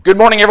Good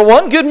morning,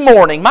 everyone. Good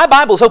morning. My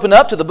Bible's open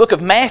up to the book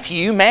of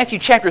Matthew, Matthew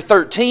chapter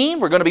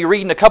 13. We're going to be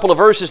reading a couple of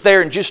verses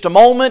there in just a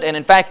moment, and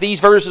in fact, these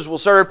verses will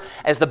serve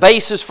as the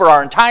basis for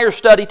our entire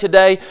study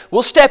today.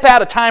 We'll step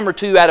out a time or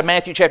two out of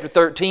Matthew chapter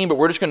 13, but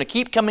we're just going to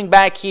keep coming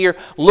back here,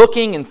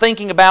 looking and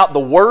thinking about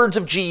the words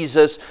of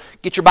Jesus.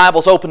 Get your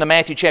Bibles open to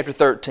Matthew chapter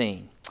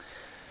 13.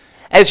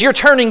 As you're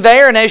turning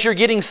there and as you're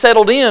getting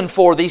settled in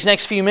for these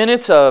next few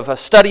minutes of a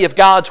study of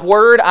God's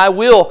Word, I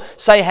will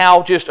say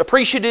how just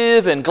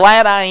appreciative and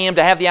glad I am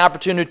to have the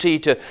opportunity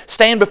to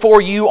stand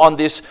before you on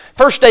this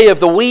first day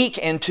of the week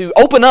and to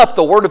open up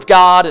the Word of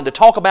God and to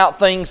talk about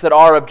things that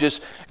are of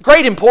just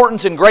great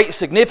importance and great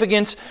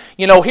significance.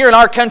 You know, here in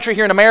our country,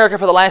 here in America,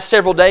 for the last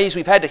several days,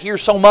 we've had to hear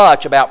so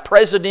much about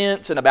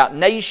presidents and about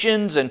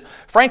nations, and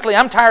frankly,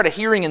 I'm tired of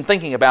hearing and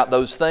thinking about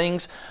those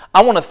things.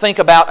 I want to think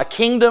about a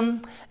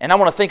kingdom, and I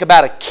want to think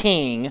about a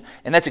king,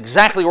 and that's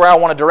exactly where I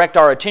want to direct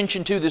our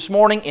attention to this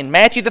morning. In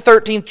Matthew the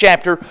 13th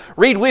chapter,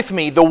 read with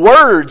me the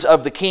words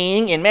of the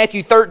king in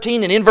Matthew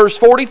 13 and in verse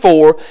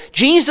 44.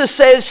 Jesus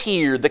says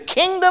here, "The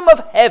kingdom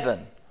of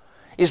heaven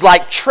is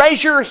like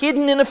treasure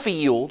hidden in a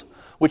field,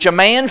 which a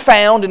man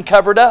found and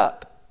covered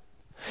up.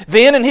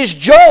 Then in his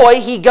joy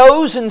he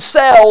goes and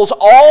sells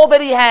all that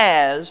he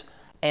has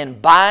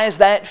and buys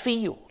that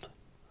field.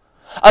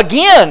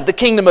 Again, the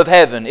kingdom of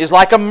heaven is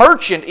like a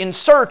merchant in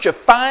search of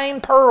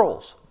fine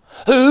pearls,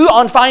 who,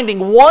 on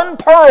finding one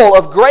pearl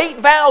of great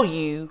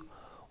value,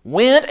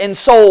 went and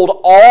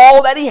sold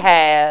all that he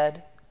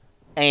had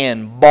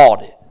and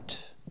bought it."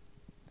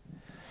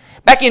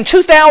 Back in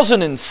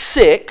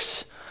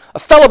 2006, a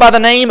fellow by the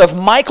name of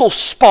Michael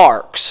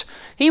Sparks,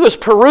 he was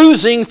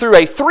perusing through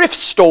a thrift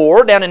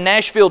store down in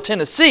Nashville,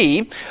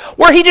 Tennessee,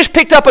 where he just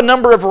picked up a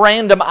number of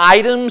random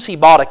items. He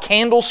bought a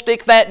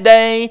candlestick that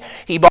day.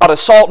 He bought a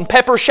salt and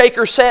pepper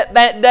shaker set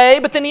that day.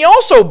 But then he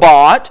also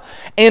bought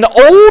an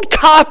old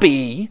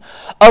copy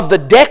of the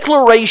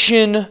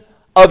Declaration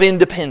of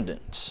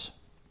Independence.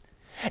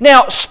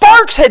 Now,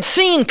 Sparks had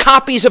seen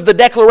copies of the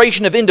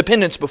Declaration of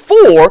Independence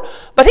before,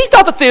 but he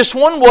thought that this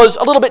one was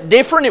a little bit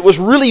different. It was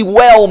really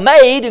well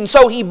made, and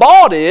so he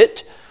bought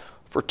it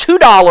for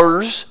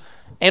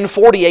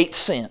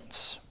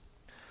 $2.48.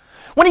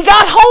 When he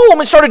got home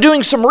and started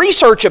doing some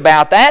research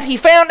about that, he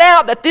found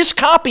out that this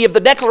copy of the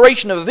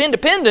Declaration of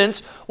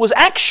Independence was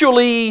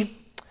actually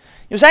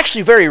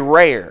very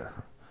rare.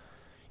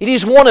 It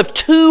is one of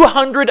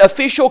 200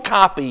 official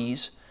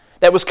copies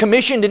that was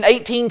commissioned in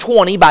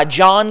 1820 by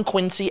John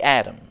Quincy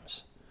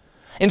Adams.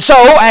 And so,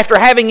 after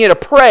having it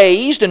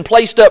appraised and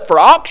placed up for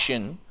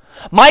auction,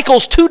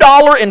 Michael's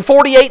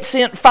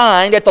 $2.48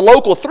 find at the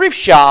local thrift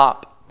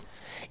shop,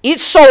 it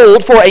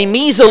sold for a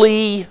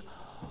measly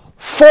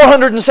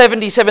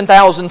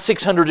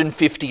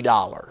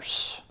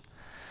 $477,650.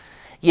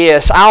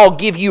 Yes, I'll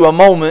give you a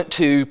moment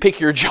to pick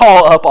your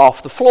jaw up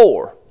off the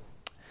floor.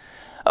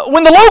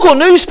 When the local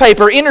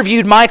newspaper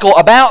interviewed Michael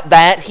about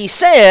that, he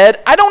said,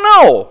 "I don't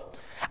know.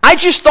 I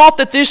just thought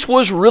that this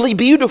was really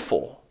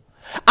beautiful.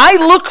 I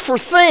look for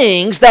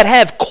things that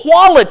have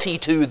quality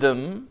to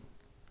them,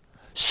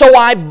 so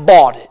I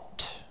bought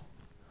it."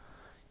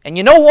 And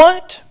you know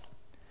what?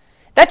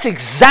 That's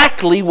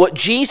exactly what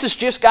Jesus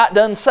just got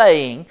done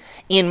saying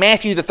in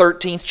Matthew the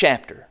 13th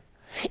chapter.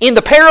 In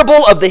the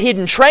parable of the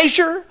hidden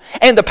treasure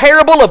and the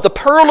parable of the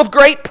pearl of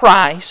great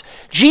price,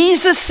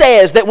 Jesus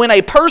says that when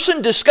a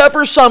person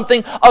discovers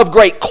something of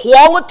great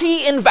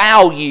quality and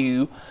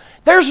value,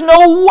 there's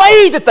no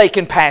way that they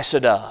can pass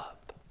it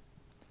up.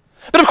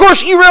 But of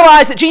course, you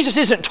realize that Jesus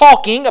isn't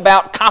talking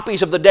about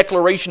copies of the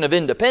Declaration of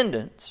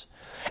Independence.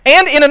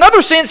 And in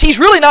another sense, He's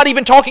really not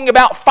even talking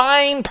about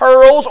fine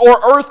pearls or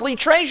earthly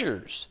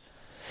treasures.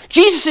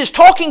 Jesus is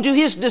talking to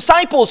His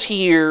disciples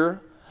here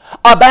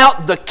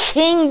about the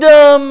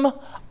kingdom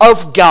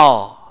of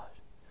God.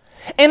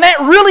 And that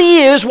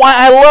really is why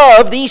I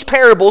love these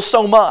parables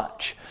so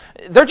much.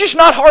 They're just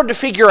not hard to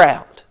figure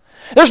out.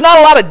 There's not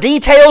a lot of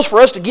details for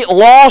us to get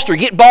lost or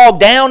get bogged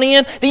down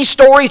in. These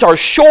stories are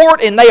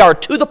short and they are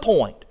to the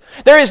point.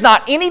 There is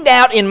not any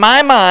doubt in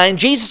my mind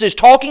Jesus is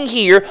talking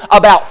here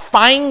about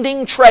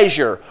finding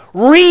treasure,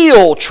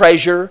 real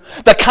treasure,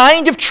 the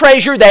kind of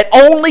treasure that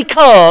only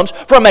comes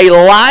from a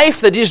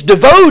life that is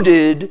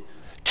devoted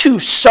to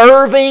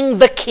serving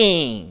the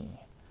King.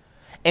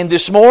 And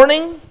this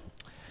morning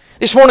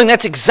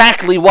that's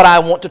exactly what I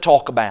want to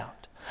talk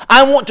about.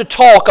 I want to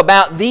talk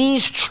about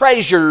these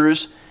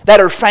treasures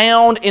that are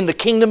found in the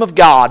kingdom of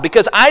God,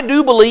 because I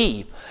do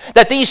believe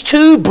that these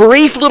two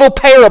brief little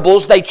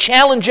parables, they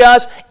challenge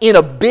us in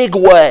a big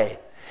way.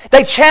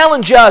 They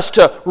challenge us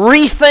to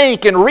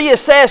rethink and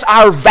reassess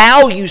our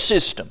value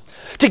system,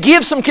 to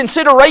give some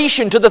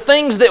consideration to the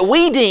things that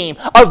we deem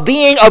of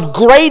being of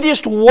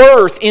greatest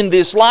worth in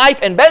this life,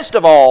 and best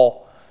of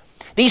all,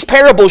 these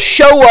parables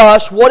show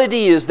us what it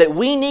is that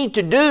we need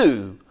to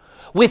do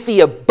with the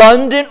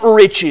abundant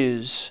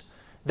riches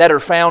that are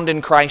found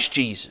in Christ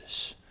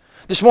Jesus.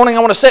 This morning I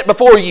want to set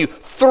before you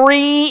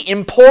three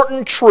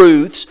important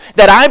truths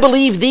that I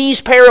believe these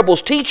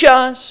parables teach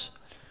us,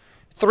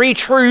 three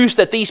truths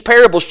that these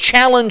parables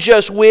challenge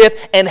us with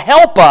and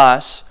help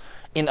us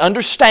in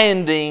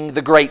understanding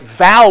the great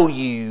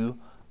value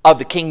of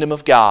the kingdom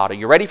of God. Are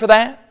you ready for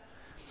that?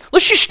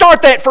 Let's just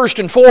start that first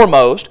and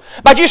foremost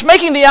by just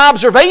making the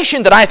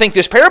observation that I think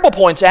this parable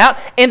points out,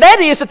 and that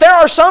is that there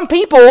are some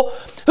people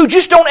who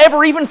just don't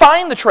ever even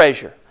find the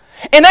treasure.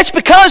 And that's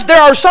because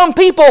there are some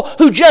people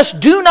who just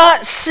do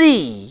not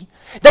see,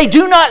 they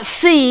do not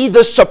see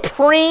the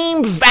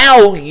supreme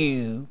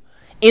value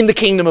in the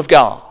kingdom of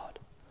God.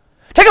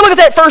 Take a look at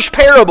that first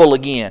parable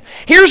again.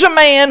 Here's a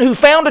man who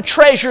found a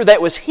treasure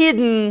that was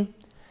hidden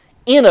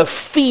in a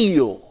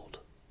field.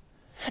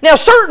 Now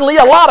certainly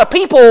a lot of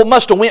people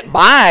must have went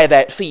by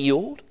that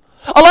field.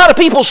 A lot of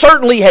people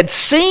certainly had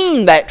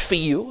seen that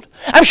field.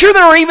 I'm sure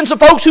there were even some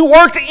folks who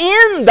worked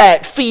in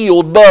that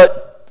field,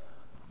 but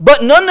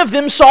none of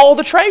them saw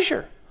the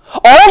treasure.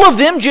 All of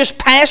them just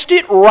passed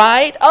it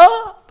right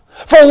up.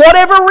 For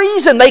whatever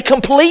reason, they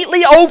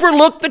completely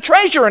overlooked the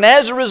treasure, and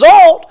as a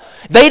result,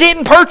 they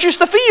didn't purchase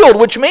the field,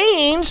 which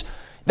means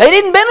they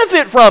didn't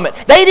benefit from it.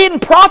 They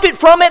didn't profit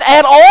from it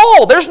at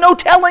all. There's no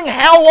telling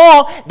how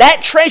long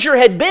that treasure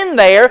had been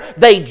there.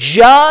 They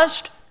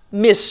just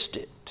missed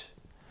it.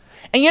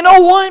 And you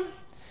know what?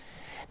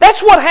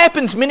 That's what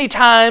happens many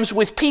times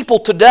with people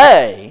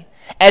today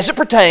as it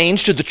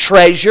pertains to the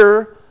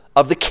treasure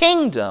of the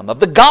kingdom,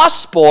 of the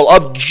gospel,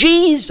 of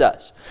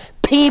Jesus.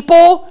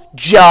 People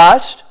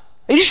just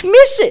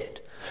miss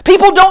it.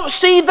 People don't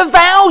see the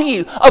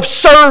value of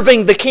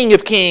serving the King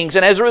of Kings,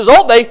 and as a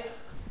result,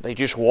 they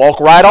just walk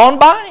right on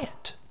by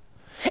it.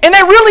 And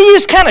that really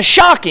is kind of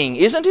shocking,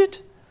 isn't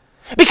it?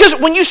 Because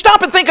when you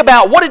stop and think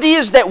about what it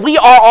is that we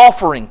are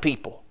offering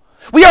people,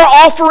 we are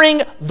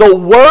offering the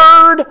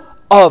Word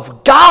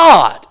of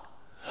God.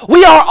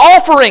 We are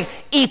offering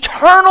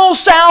eternal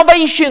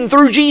salvation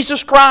through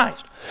Jesus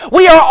Christ.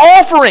 We are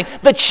offering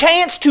the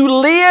chance to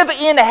live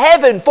in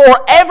heaven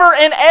forever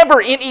and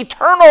ever in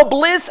eternal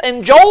bliss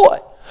and joy.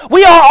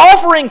 We are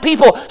offering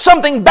people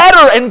something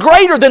better and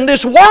greater than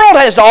this world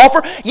has to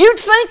offer. You'd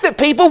think that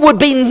people would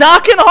be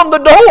knocking on the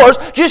doors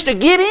just to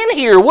get in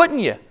here,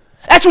 wouldn't you?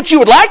 That's what you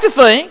would like to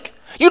think.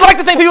 You'd like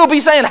to think people would be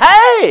saying,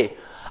 hey,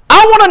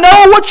 I want to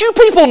know what you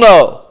people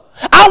know.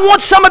 I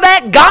want some of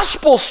that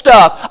gospel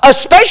stuff,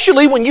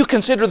 especially when you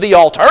consider the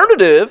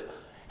alternative,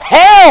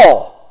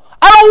 hell.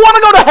 I don't want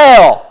to go to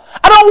hell.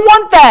 I don't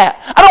want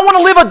that. I don't want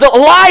to live a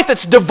life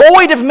that's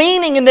devoid of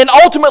meaning and then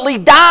ultimately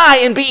die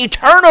and be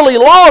eternally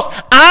lost.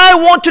 I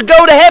want to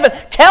go to heaven.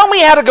 Tell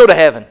me how to go to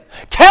heaven.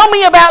 Tell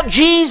me about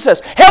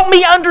Jesus. Help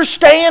me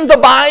understand the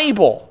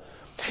Bible.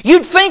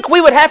 You'd think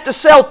we would have to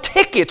sell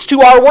tickets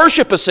to our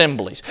worship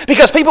assemblies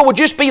because people would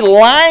just be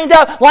lined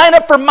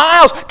up for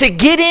miles to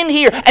get in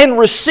here and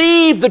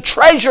receive the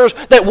treasures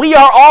that we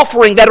are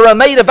offering that are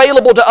made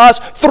available to us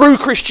through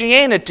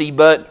Christianity.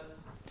 But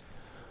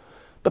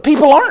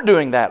people aren't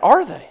doing that,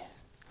 are they?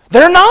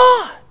 They're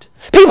not.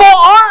 People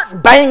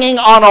aren't banging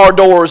on our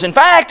doors. In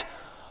fact,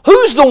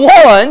 who's the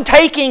one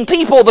taking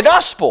people the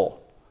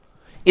gospel?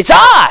 It's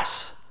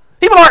us.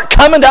 People aren't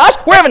coming to us.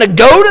 We're having to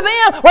go to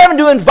them. We're having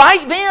to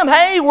invite them.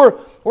 Hey, we're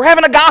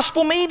having a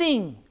gospel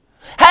meeting.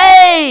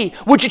 Hey,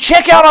 would you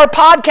check out our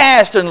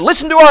podcast and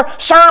listen to our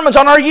sermons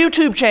on our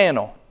YouTube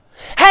channel?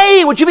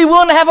 Hey, would you be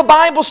willing to have a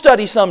Bible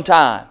study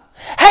sometime?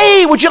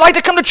 Hey, would you like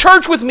to come to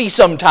church with me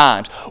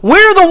sometimes?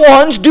 We're the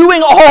ones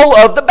doing all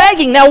of the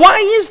begging. Now, why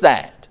is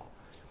that?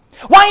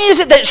 Why is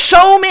it that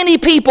so many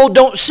people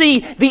don't see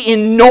the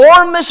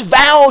enormous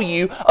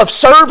value of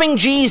serving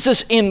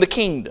Jesus in the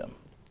kingdom?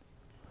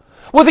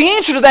 Well, the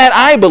answer to that,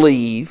 I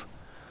believe,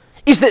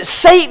 is that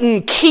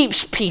Satan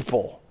keeps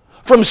people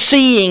from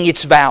seeing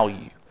its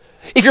value.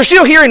 If you're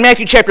still here in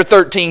Matthew chapter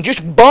 13,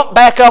 just bump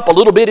back up a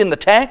little bit in the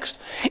text.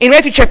 In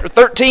Matthew chapter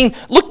 13,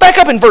 look back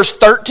up in verse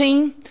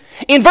 13.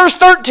 In verse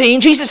 13,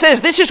 Jesus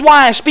says, "This is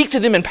why I speak to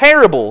them in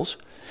parables,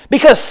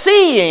 because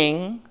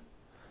seeing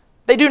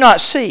they do not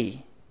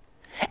see,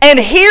 and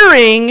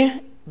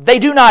hearing they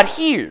do not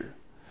hear,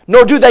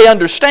 nor do they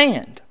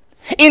understand.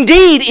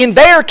 Indeed, in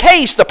their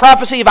case, the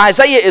prophecy of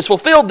Isaiah is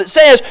fulfilled that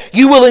says,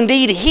 you will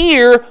indeed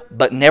hear,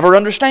 but never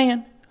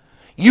understand.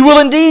 You will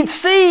indeed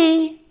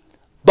see,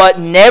 but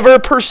never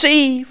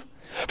perceive.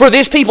 For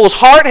this people's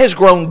heart has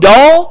grown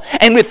dull,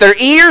 and with their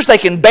ears they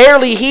can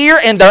barely hear,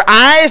 and their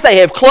eyes they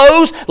have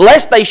closed,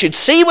 lest they should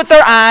see with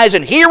their eyes,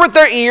 and hear with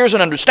their ears,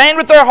 and understand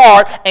with their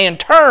heart, and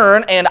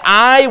turn, and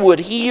I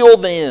would heal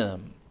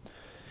them."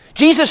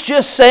 Jesus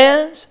just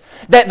says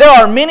that there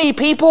are many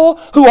people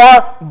who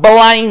are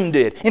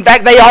blinded. In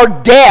fact, they are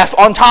deaf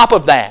on top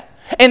of that.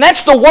 And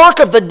that's the work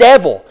of the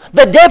devil.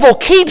 The devil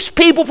keeps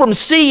people from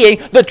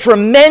seeing the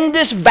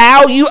tremendous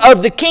value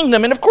of the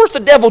kingdom. And of course the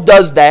devil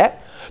does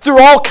that through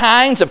all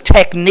kinds of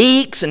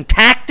techniques and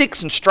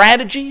tactics and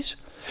strategies.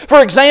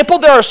 For example,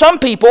 there are some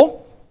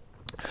people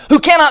who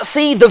cannot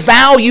see the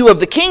value of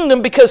the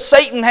kingdom because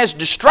Satan has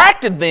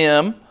distracted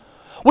them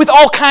with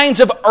all kinds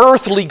of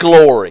earthly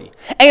glory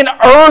and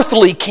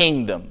earthly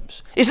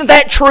kingdoms. Isn't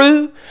that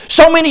true?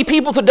 So many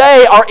people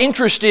today are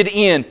interested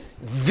in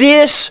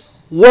this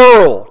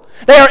world.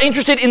 They are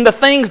interested in the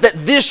things that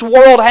this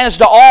world has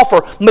to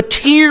offer.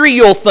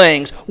 Material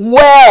things,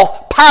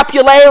 wealth,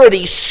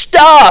 popularity,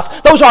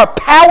 stuff. Those are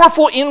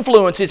powerful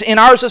influences in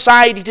our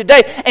society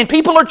today. And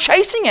people are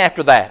chasing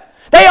after that.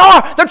 They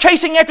are. They're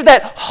chasing after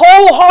that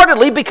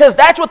wholeheartedly because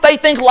that's what they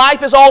think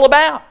life is all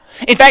about.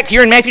 In fact,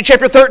 here in Matthew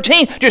chapter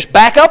 13, just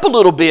back up a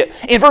little bit.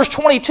 In verse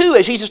 22,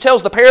 as Jesus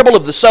tells the parable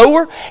of the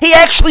sower, He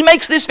actually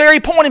makes this very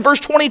point in verse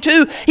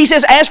 22. He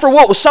says, as for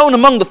what was sown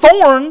among the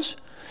thorns,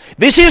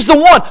 this is the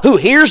one who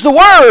hears the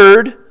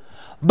word,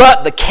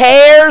 but the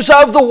cares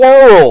of the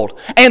world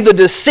and the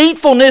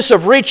deceitfulness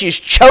of riches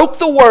choke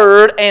the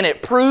word, and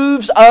it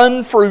proves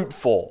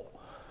unfruitful.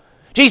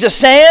 Jesus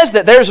says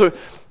that there's a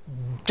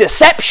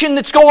deception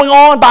that's going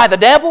on by the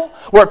devil,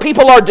 where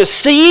people are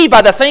deceived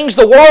by the things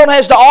the world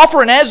has to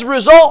offer, and as a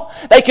result,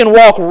 they can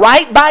walk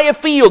right by a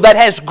field that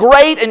has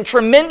great and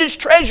tremendous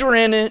treasure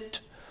in it,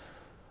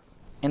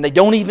 and they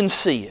don't even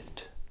see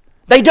it.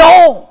 They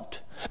don't.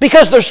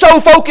 Because they're so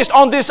focused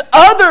on this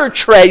other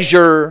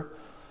treasure,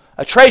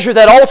 a treasure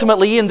that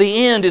ultimately in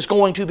the end is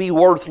going to be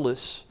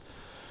worthless.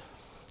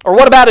 Or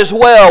what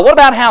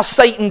about how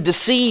Satan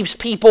deceives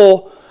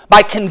people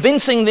by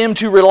convincing them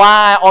to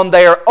rely on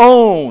their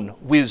own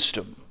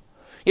wisdom?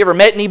 You ever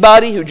met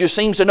anybody who just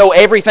seems to know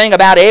everything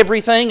about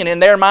everything, and in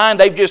their mind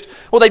they've just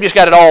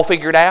got it all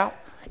figured out,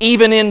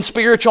 even in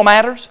spiritual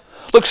matters?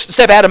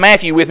 Step out of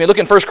Matthew with me. Look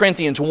in 1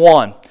 Corinthians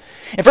 1.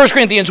 In 1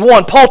 Corinthians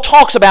 1, Paul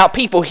talks about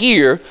people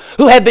here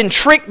who have been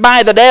tricked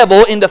by the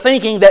devil into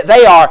thinking that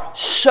they are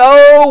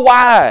so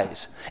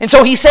wise. And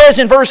so he says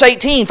in verse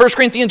 18, 1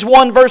 Corinthians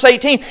 1 verse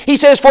 18, he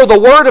says, for the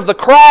word of the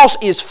cross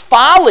is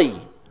folly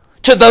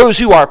to those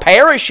who are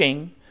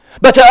perishing,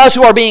 but to us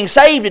who are being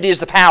saved it is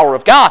the power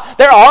of God.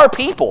 There are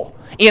people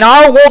in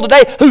our world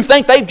today who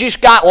think they've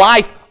just got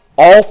life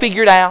all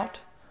figured out.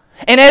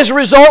 And as a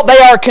result, they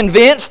are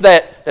convinced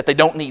that they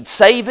don't need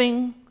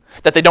saving,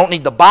 that they don't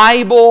need the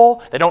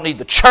Bible, they don't need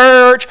the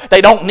church,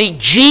 they don't need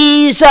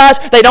Jesus,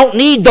 they don't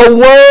need the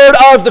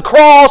word of the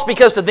cross,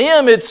 because to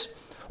them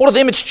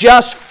it's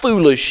just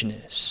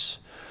foolishness.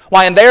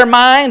 Why, in their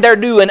mind, they're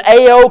doing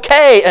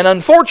A-OK, and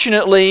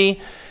unfortunately,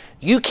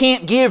 you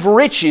can't give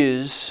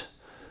riches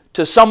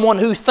to someone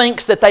who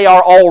thinks that they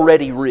are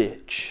already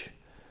rich.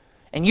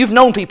 And you've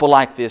known people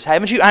like this,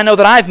 haven't you? I know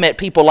that I've met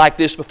people like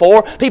this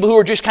before. People who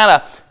are just kind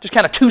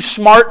of too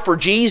smart for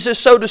Jesus,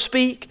 so to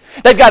speak.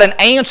 They've got an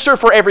answer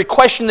for every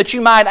question that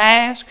you might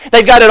ask.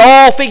 They've got it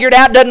all figured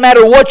out. Doesn't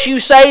matter what you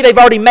say. They've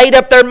already made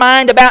up their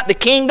mind about the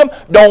kingdom.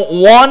 Don't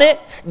want it.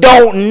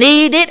 Don't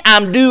need it.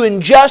 I'm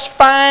doing just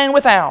fine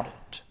without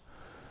it.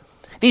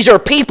 These are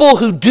people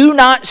who do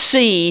not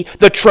see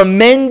the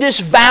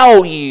tremendous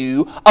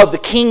value of the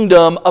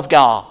kingdom of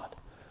God.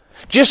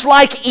 Just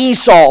like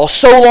Esau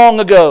so long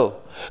ago,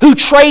 who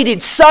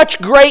traded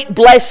such great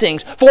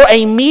blessings for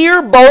a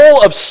mere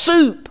bowl of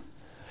soup.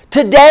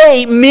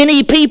 Today,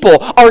 many people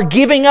are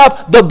giving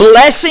up the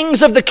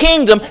blessings of the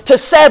kingdom to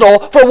settle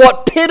for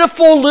what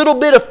pitiful little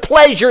bit of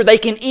pleasure they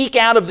can eke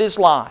out of this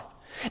life.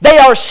 They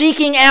are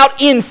seeking out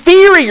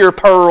inferior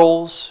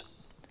pearls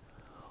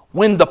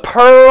when the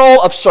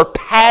pearl of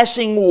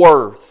surpassing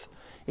worth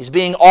is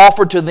being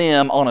offered to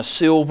them on a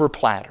silver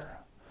platter.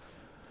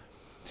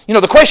 You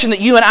know, the question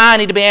that you and I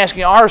need to be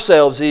asking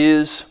ourselves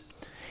is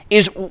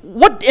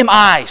what am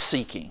I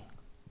seeking?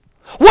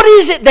 What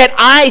is it that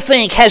I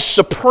think has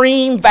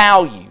supreme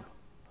value?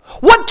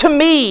 What to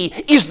me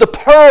is the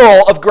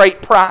pearl of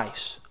great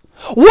price?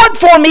 What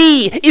for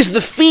me is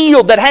the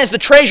field that has the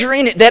treasure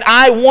in it that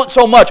I want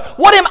so much?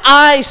 What am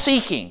I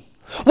seeking?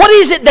 What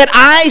is it that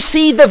I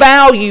see the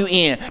value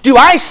in? Do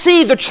I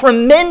see the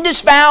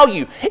tremendous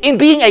value in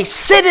being a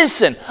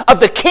citizen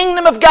of the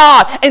kingdom of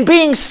God and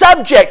being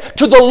subject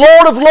to the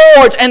Lord of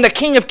Lords and the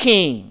King of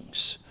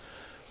Kings?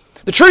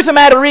 The truth of the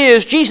matter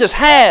is, Jesus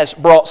has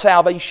brought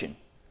salvation.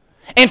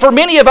 And for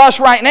many of us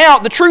right now,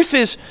 the truth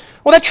is,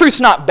 that truth's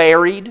not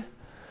buried.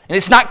 And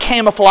it's not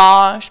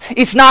camouflaged.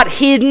 It's not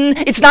hidden.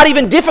 It's not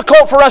even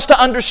difficult for us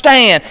to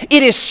understand.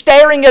 It is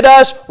staring at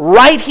us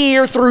right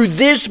here through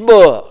this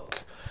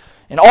book.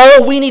 And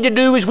all we need to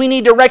do is we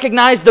need to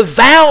recognize the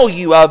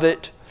value of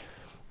it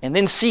and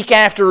then seek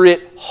after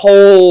it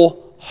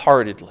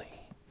wholeheartedly.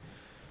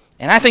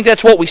 And I think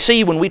that's what we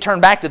see when we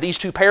turn back to these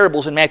two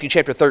parables in Matthew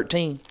chapter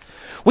 13.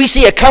 We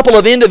see a couple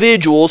of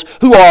individuals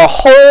who are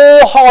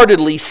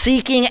wholeheartedly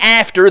seeking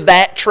after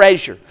that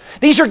treasure.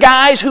 These are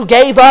guys who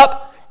gave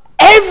up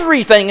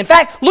everything. In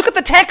fact, look at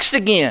the text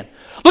again.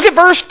 Look at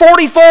verse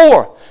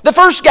 44. The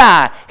first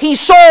guy, he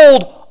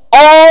sold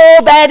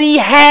all that he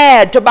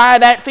had to buy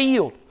that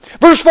field.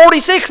 Verse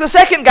 46, the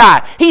second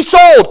guy, he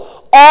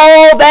sold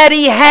all that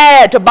he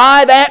had to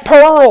buy that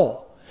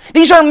pearl.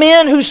 These are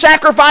men who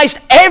sacrificed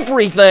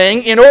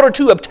everything in order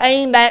to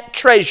obtain that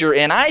treasure.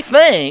 And I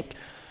think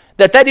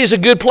that is a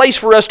good place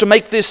for us to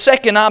make this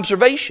second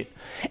observation.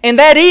 And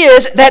that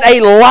is that a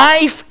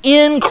life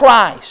in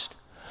Christ,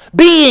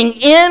 being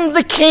in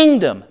the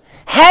kingdom,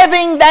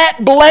 having that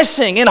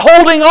blessing and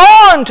holding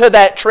on to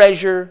that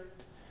treasure,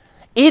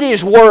 it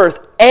is worth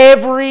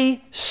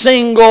every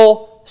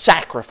single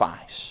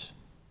sacrifice.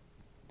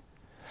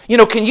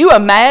 Can you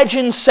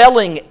imagine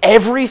selling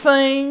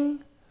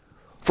everything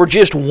for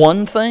just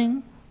one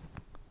thing?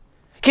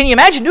 Can you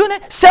imagine doing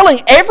that? Selling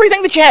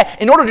everything that you had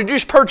in order to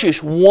just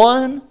purchase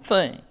one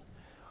thing.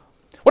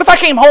 What if I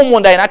came home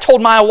one day and I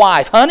told my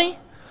wife, honey,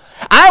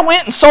 I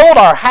went and sold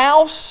our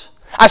house,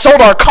 I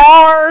sold our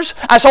cars,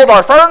 I sold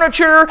our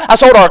furniture, I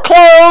sold our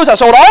clothes, I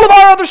sold all of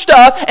our other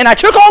stuff, and I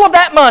took all of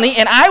that money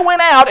and I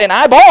went out and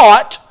I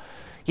bought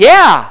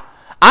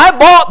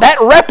that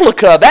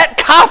replica, that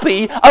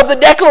copy of the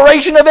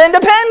Declaration of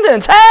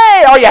Independence.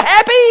 Hey, are you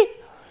happy?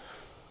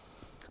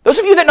 Those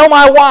of you that know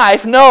my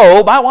wife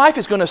know my wife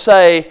is going to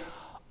say,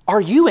 are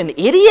you an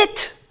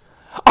idiot?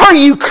 Are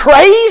you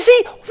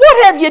crazy?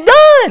 What have you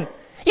done?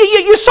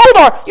 You sold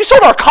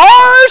our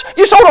cars,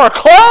 you sold our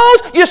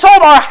clothes, you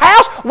sold our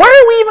house. Where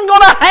are we even going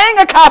to hang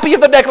a copy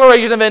of the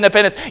Declaration of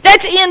Independence?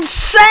 That's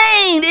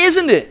insane,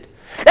 isn't it?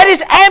 That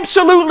is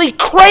absolutely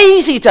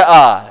crazy to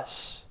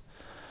us.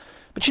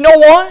 But you know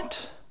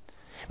what?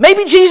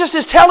 Maybe Jesus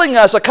is telling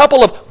us a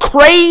couple of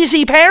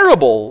crazy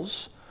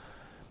parables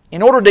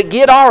in order to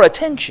get our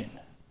attention.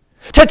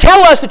 To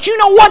tell us that, you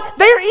know what?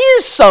 There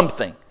is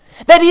something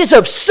that is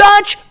of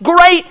such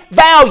great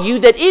value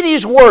that it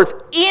is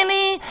worth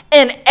any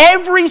and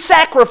every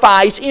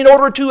sacrifice in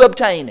order to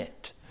obtain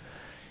it.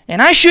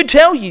 And I should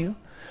tell you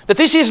that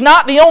this is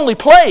not the only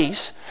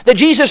place that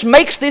Jesus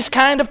makes this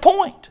kind of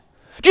point.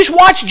 Just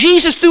watch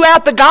Jesus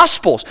throughout the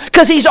Gospels,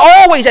 because He's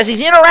always, as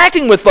He's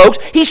interacting with folks,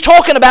 He's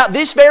talking about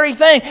this very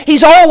thing.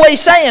 He's always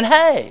saying,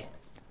 hey,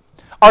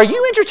 are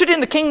you interested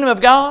in the kingdom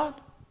of God?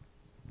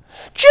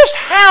 Just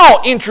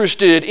how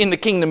interested in the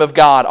kingdom of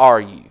God are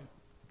you?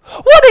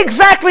 What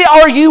exactly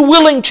are you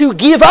willing to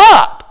give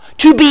up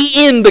to be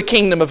in the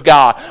kingdom of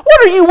God?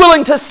 What are you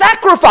willing to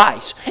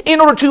sacrifice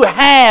in order to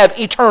have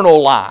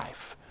eternal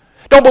life?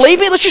 Don't believe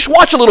me? Let's just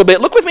watch a little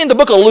bit. Look with me in the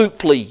book of Luke,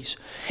 please.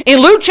 In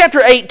Luke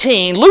chapter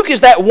 18, Luke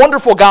is that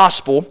wonderful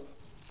gospel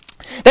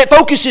that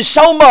focuses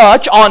so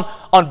much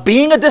on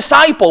being a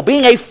disciple,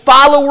 being a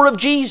follower of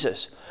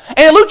Jesus. And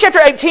in Luke chapter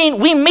 18,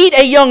 we meet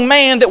a young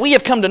man that we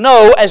have come to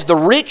know as the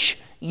rich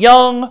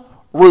young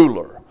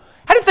ruler.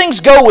 How did things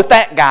go with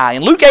that guy?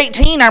 In Luke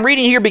 18, I'm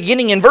reading here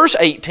beginning in verse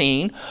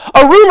 18,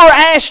 a ruler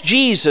asked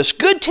Jesus,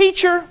 "Good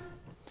teacher,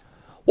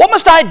 what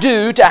must I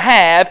do to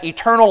have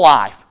eternal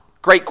life?"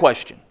 Great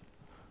question.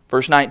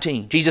 Verse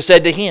 19, Jesus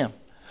said to him,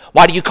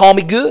 "Why do you call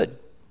me good?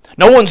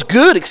 No one's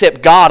good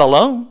except God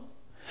alone.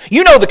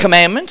 You know the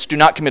commandments. Do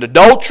not commit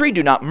adultery,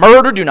 do not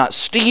murder, do not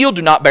steal,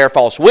 do not bear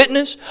false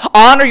witness,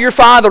 honor your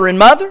father and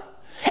mother."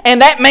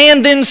 And that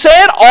man then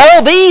said,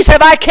 "All these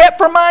have I kept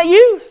from my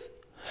youth."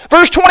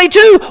 Verse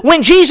 22,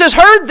 when Jesus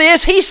heard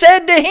this, He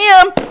said to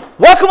him,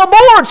 "Welcome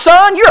aboard,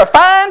 son. You're a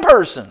fine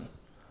person."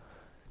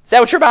 Is that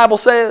what your Bible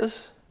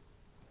says?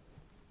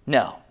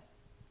 No.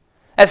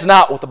 That's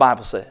not what the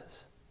Bible says.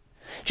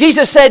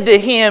 Jesus said to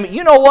him,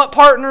 "You know what,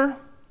 partner?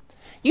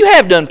 You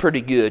have done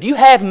pretty good. You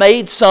have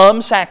made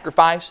some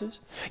sacrifices.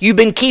 You've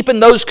been keeping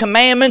those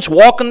commandments,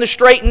 walking the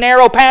straight and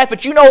narrow path.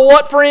 But you know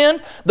what,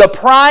 friend? The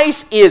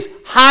price is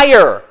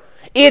higher.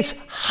 It's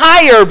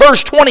higher."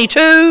 Verse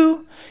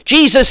 22,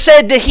 Jesus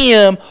said to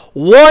him,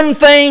 "One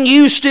thing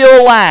you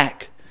still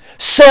lack.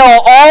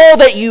 Sell all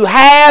that you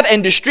have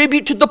and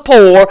distribute to the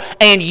poor,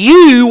 and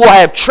you will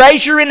have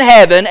treasure in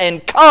heaven,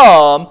 and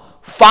come,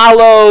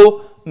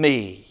 follow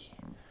me."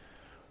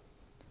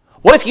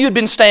 What if you had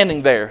been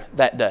standing there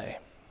that day?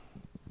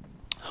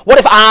 What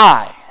if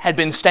I had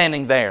been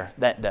standing there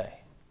that day?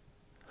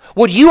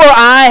 Would you or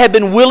I have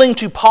been willing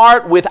to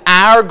part with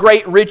our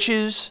great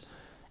riches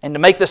and to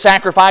make the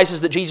sacrifices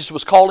that Jesus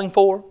was calling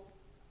for?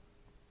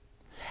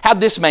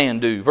 How'd this man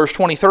do? Verse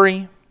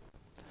 23.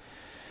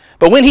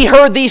 But when he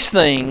heard these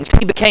things,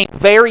 he became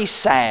very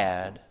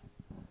sad,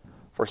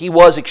 for he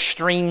was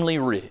extremely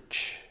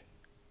rich.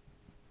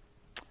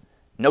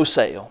 No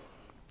sale.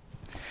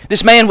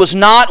 This man was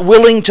not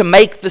willing to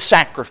make the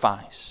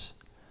sacrifice.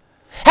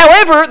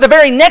 However, the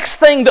very next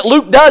thing that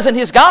Luke does in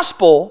his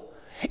gospel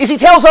is he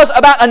tells us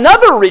about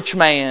another rich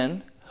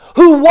man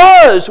who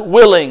was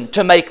willing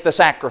to make the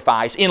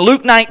sacrifice. In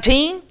Luke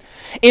 19,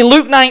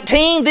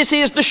 this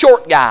is the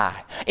short guy.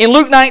 In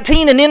Luke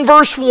 19 and in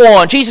verse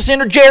 1, Jesus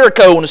entered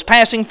Jericho and was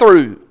passing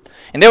through.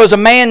 And there was a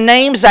man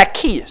named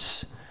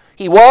Zacchaeus.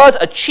 He was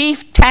a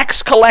chief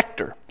tax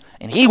collector,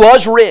 and he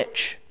was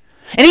rich.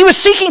 And he was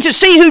seeking to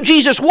see who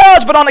Jesus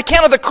was, but on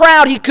account of the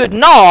crowd he could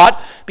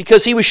not,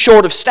 because he was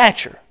short of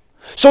stature.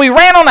 So he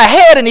ran on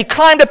ahead and he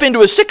climbed up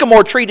into a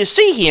sycamore tree to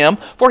see him,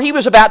 for he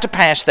was about to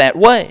pass that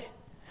way.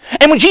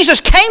 And when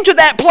Jesus came to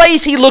that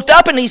place, he looked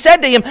up and he said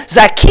to him,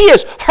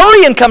 "Zacchaeus,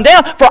 hurry and come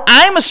down, for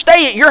I must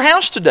stay at your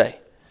house today."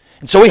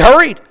 And so he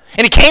hurried,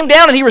 and he came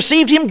down and he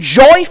received him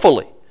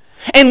joyfully.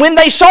 And when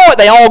they saw it,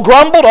 they all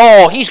grumbled,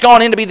 "Oh, he's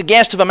gone in to be the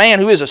guest of a man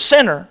who is a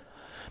sinner."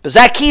 But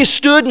Zacchaeus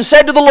stood and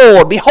said to the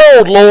Lord,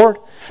 "Behold, Lord,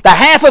 the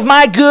half of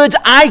my goods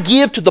I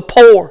give to the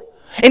poor.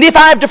 And if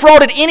I have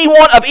defrauded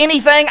anyone of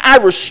anything, I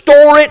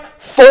restore it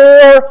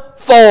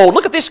fourfold."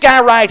 Look at this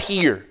guy right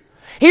here.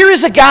 Here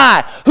is a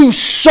guy who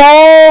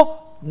saw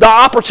the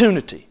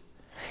opportunity.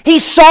 He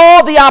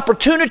saw the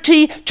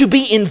opportunity to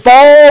be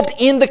involved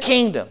in the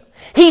kingdom.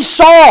 He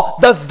saw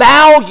the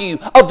value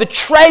of the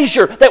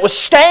treasure that was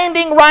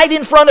standing right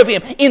in front of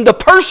him in the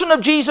person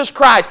of Jesus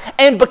Christ.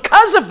 And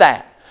because of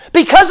that,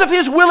 because of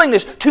his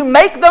willingness to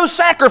make those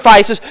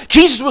sacrifices,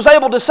 Jesus was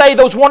able to say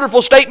those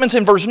wonderful statements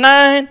in verse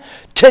 9,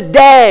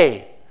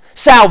 "Today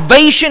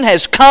salvation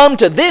has come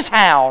to this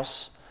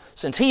house,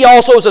 since he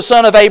also is a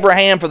son of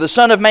Abraham, for the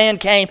Son of Man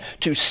came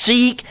to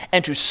seek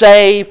and to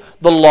save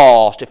the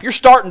lost." If you're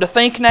starting to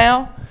think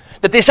now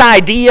that this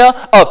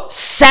idea of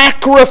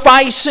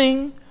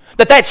sacrificing,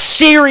 that's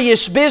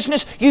serious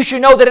business, you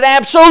should know that it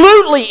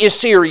absolutely is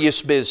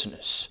serious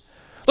business.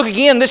 Look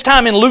again, this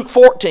time in Luke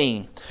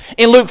 14.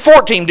 In Luke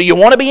 14, do you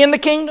want to be in the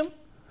kingdom?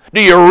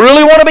 Do you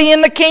really want to be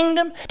in the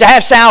kingdom? To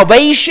have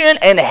salvation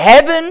and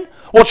heaven?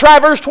 Well, try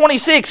verse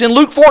 26. In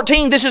Luke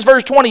 14, this is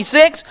verse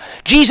 26.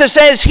 Jesus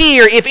says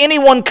here, "If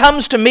anyone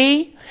comes to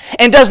me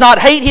and does not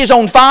hate his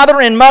own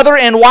father and mother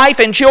and wife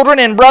and children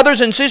and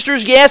brothers and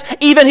sisters, yes,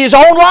 even his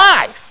own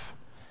life,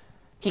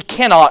 he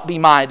cannot be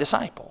my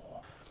disciple."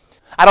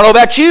 I don't know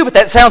about you, but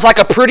that sounds like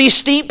a pretty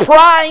steep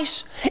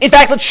price. In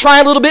fact, let's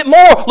try a little bit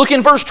more. Look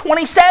in verse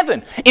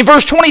 27. In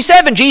verse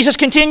 27, Jesus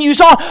continues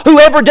on,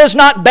 "Whoever does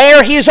not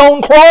bear his own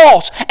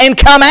cross and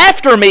come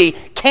after me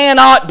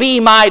cannot be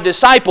my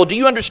disciple." Do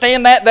you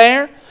understand that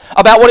there?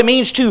 About what it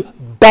means to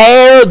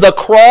bear the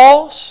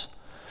cross?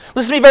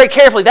 Listen to me very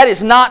carefully. That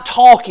is not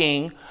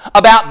talking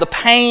about the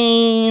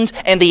pains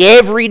and the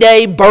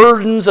everyday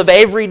burdens of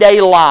everyday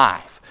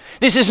life.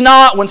 This is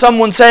not when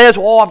someone says,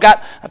 "Oh, I've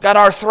got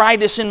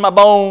arthritis in my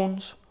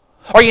bones."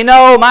 Or,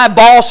 my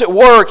boss at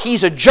work,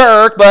 he's a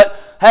jerk, but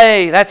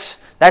hey, that's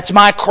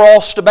my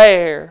cross to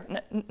bear.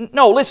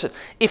 No, listen.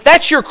 If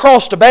that's your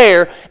cross to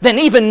bear, then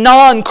even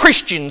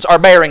non-Christians are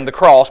bearing the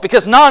cross,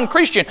 because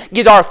non-Christians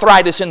get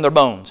arthritis in their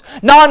bones.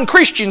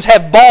 Non-Christians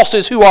have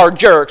bosses who are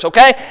jerks,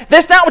 okay?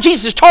 That's not what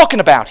Jesus is talking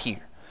about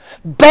here.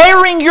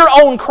 Bearing your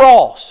own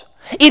cross.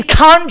 It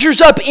conjures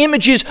up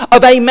images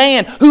of a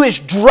man who is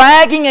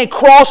dragging a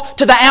cross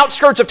to the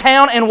outskirts of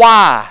town. And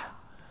why?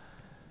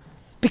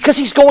 Because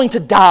he's going to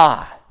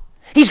die.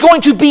 He's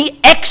going to be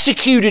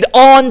executed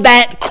on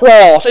that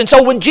cross. And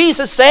so when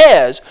Jesus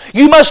says,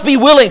 you must be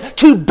willing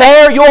to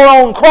bear your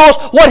own cross,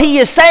 what he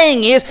is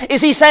saying is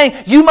he's saying,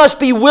 you must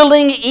be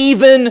willing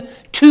even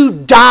to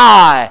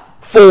die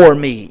for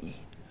me.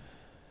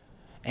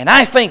 And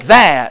I think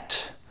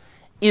that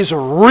is a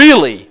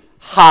really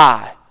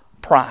high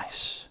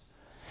price.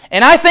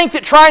 And I think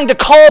that trying to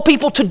call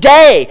people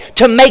today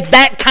to make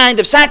that kind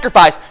of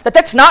sacrifice,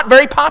 that's not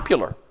very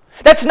popular.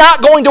 That's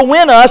not going to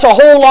win us a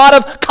whole lot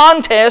of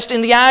contest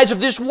in the eyes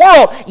of this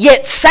world.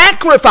 Yet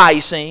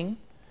sacrificing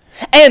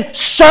and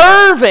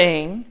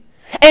serving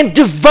and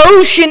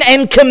devotion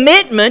and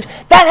commitment,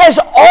 that has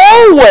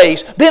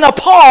always been a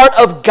part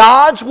of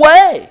God's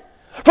way.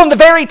 From the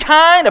very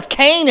time of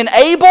Cain and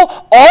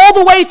Abel, all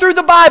the way through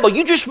the Bible,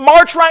 you just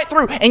march right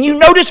through and you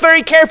notice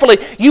very carefully,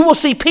 you will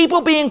see people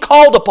being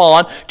called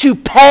upon to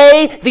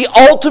pay the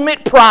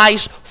ultimate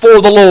price for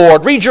the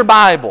Lord. Read your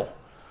Bible.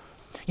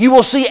 You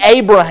will see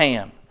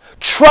Abraham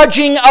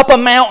trudging up a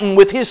mountain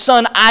with his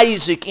son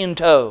Isaac in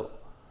tow.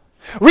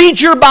 Read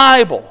your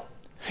Bible.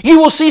 You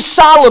will see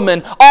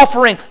Solomon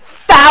offering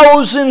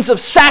thousands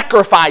of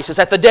sacrifices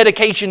at the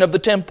dedication of the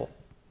temple.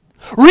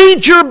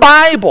 Read your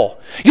Bible.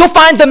 You'll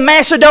find the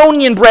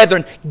Macedonian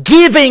brethren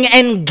giving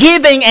and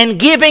giving and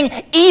giving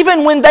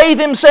even when they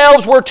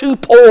themselves were too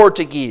poor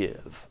to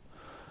give.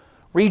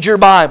 Read your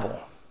Bible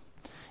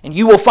and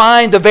you will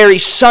find the very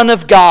Son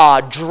of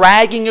God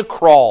dragging a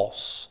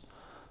cross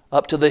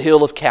up to the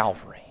hill of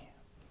Calvary.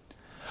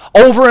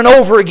 Over and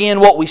over again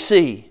what we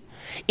see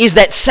is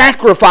that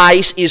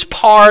sacrifice is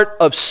part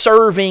of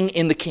serving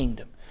in the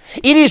kingdom.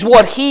 It is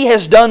what He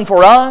has done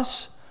for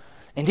us.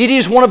 And it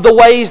is one of the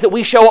ways that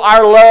we show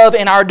our love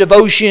and our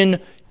devotion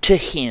to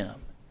Him.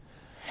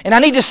 And I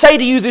need to say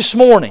to you this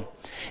morning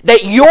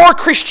that your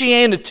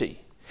Christianity,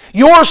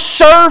 your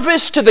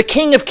service to the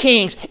King of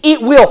Kings,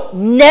 it will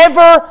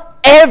never,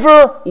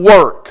 ever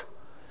work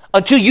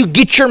until you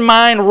get your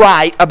mind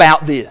right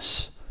about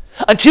this.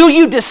 Until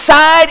you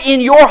decide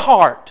in your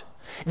heart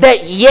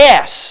that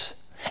yes,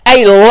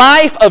 a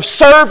life of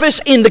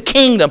service in the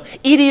kingdom,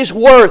 it is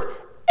worth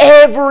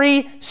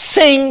every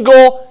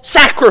single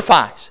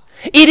sacrifice.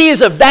 It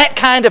is of that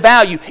kind of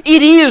value.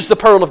 It is the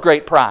pearl of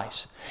great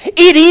price.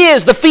 It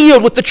is the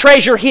field with the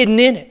treasure hidden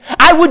in it.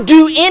 I would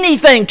do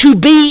anything to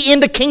be in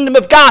the kingdom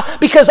of God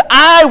because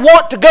I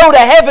want to go to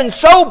heaven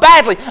so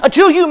badly.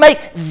 Until you make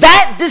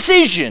that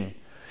decision,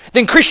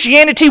 then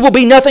Christianity will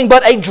be nothing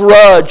but a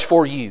drudge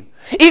for you.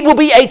 It will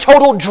be a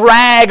total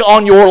drag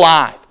on your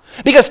life.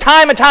 Because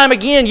time and time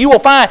again you will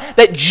find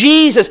that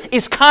Jesus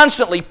is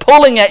constantly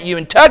pulling at you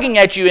and tugging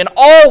at you and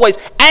always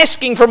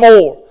asking for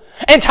more.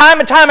 And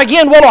time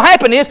again what will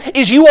happen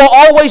is you will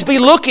always be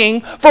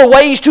looking for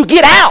ways to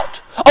get out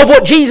of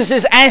what Jesus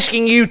is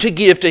asking you to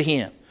give to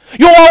Him.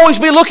 You'll always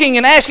be looking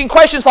and asking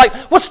questions like,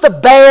 what's the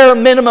bare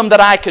minimum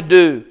that I could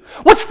do?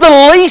 What's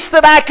the least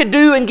that I could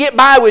do and get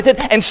by with it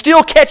and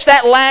still catch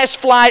that last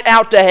flight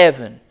out to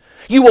heaven?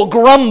 You will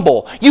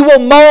grumble. You will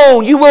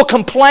moan. You will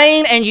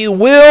complain, and you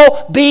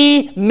will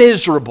be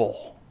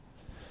miserable.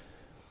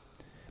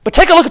 But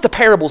take a look at the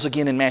parables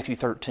again in Matthew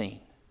 13.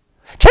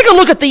 Take a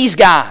look at these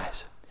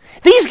guys.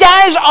 These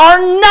guys are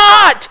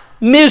not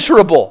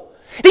miserable.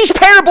 These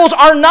parables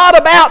are not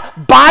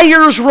about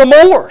buyer's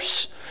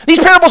remorse. These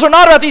parables are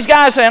not about these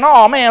guys saying,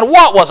 oh man,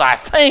 what was I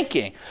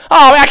thinking?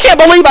 Oh man, I can't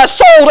believe I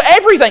sold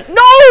everything.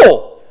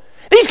 No!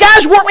 These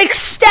guys were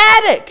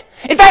ecstatic.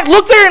 In fact,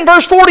 look there in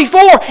verse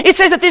 44. It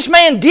says that this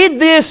man did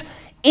this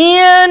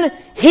in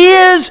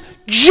his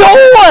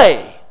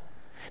joy.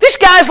 This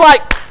guy's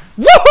like,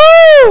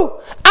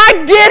 woohoo!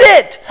 I did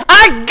it!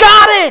 I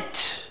got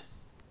it!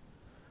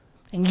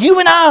 And you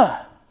and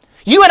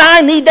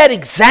I need that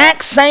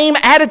exact same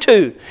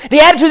attitude. The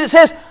attitude that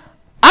says,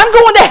 I'm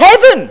going to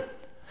heaven.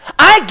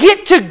 I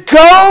get to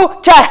go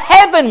to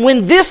heaven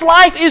when this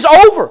life is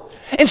over.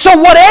 And so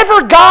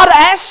whatever God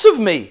asks of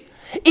me,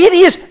 it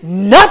is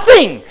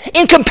nothing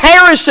in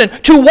comparison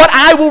to what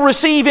I will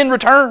receive in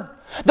return.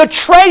 The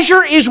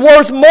treasure is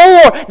worth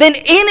more than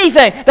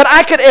anything that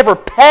I could ever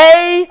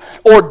pay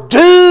or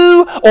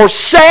do or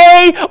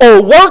say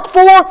or work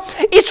for.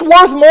 It's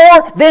worth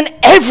more than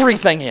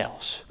everything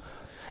else.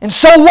 And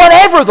so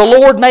whatever the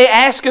Lord may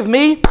ask of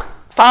me,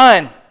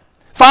 fine.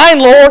 Fine,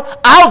 Lord,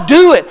 I'll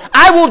do it.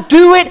 I will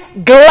do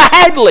it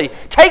gladly.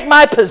 Take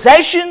my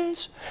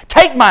possessions,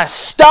 take my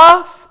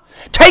stuff,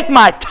 take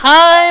my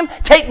time,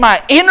 take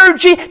my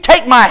energy,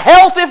 take my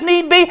health if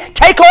need be,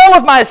 take all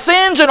of my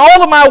sins and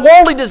all of my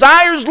worldly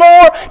desires,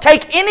 Lord.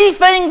 Take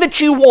anything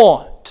that you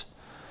want,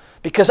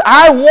 because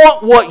I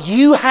want what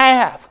you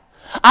have.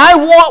 I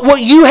want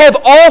what you have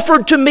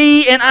offered to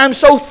me, and I'm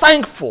so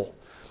thankful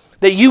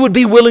that you would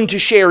be willing to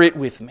share it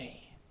with me.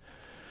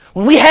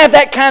 When we have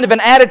that kind of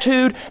an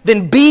attitude,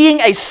 then being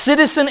a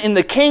citizen in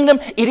the kingdom,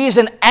 it is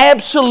an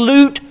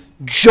absolute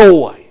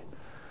joy.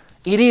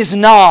 It is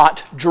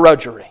not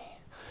drudgery.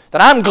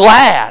 That I'm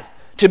glad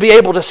to be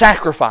able to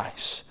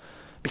sacrifice,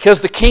 because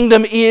the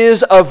kingdom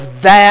is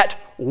of that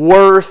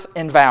worth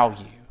and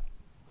value.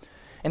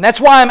 And that's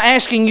why I'm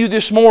asking you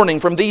this morning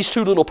from these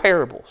two little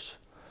parables.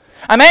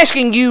 I'm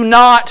asking you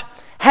not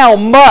how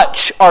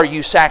much are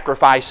you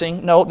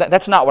sacrificing. No,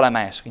 that's not what I'm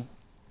asking.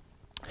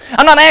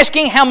 I'm not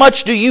asking how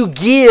much do you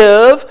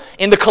give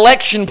in the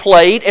collection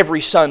plate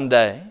every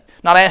Sunday.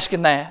 Not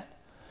asking that.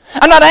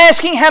 I'm not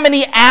asking how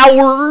many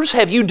hours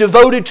have you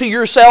devoted to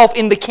yourself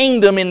in the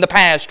kingdom in the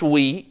past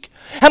week.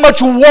 How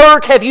much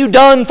work have you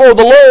done for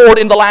the Lord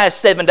in the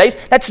last 7 days.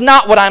 That's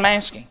not what I'm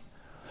asking.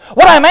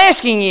 What I'm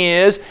asking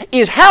is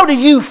how do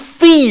you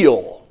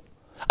feel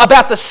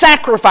about the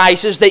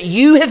sacrifices that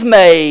you have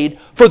made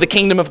for the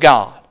kingdom of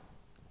God?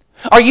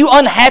 Are you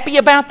unhappy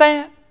about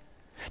that?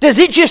 Does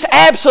it just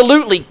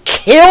absolutely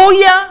kill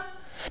you?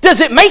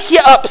 Does it make you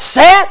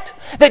upset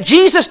that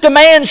Jesus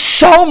demands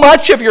so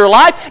much of your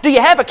life? Do you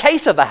have a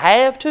case of the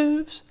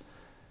have-tos?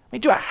 I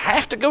mean, do I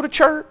have to go to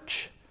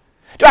church?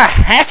 Do I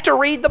have to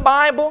read the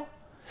Bible?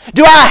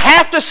 Do I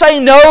have to say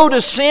no to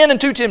sin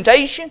and to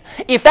temptation?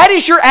 If that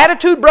is your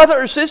attitude,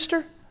 brother or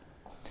sister,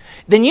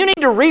 then you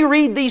need to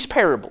reread these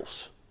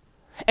parables.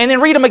 And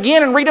then read them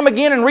again and read them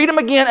again and read them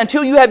again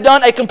until you have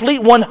done a complete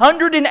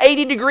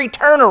 180-degree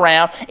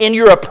turnaround in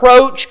your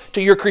approach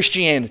to your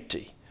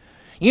Christianity.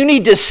 You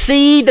need to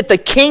see that the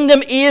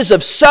kingdom is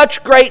of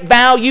such great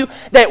value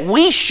that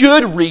we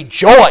should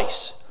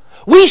rejoice.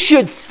 We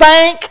should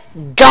thank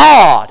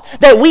God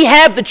that we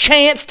have the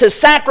chance to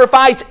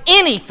sacrifice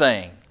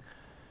anything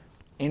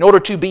in order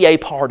to be a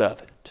part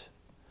of it.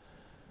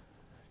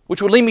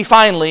 Which would lead me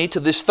finally to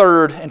this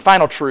third and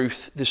final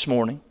truth this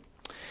morning.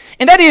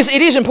 And that is,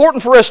 it is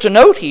important for us to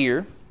note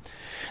here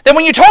that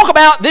when you talk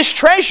about this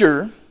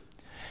treasure,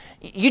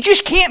 you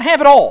just can't have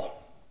it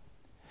all.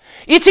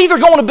 It's either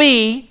going to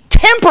be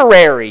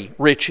temporary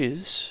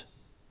riches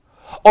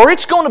or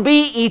it's going to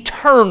be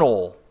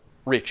eternal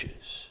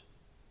riches.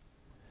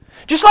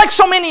 Just like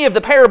so many of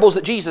the parables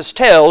that Jesus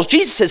tells,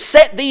 Jesus has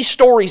set these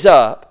stories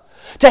up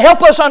to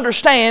help us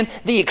understand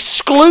the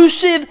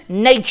exclusive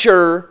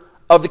nature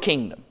of the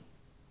kingdom.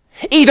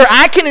 Either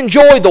I can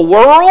enjoy the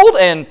world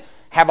and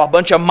have a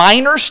bunch of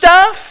minor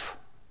stuff,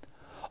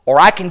 or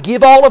I can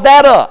give all of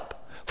that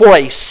up for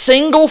a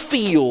single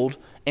field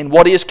and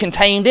what is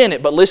contained in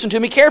it. But listen to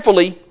me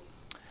carefully.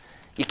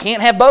 You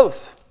can't have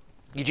both.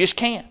 You just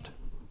can't.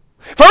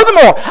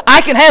 Furthermore,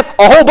 I can have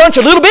a whole bunch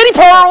of little bitty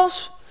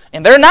pearls,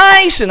 and they're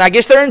nice, and I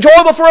guess they're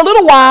enjoyable for a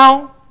little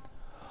while.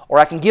 Or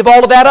I can give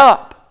all of that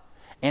up,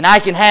 and I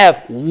can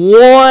have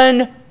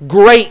one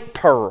great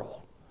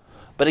pearl.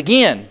 But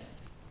again,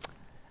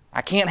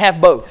 I can't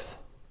have both.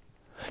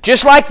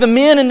 Just like the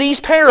men in these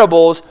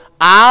parables,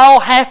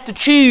 I'll have to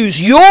choose,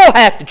 you'll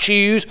have to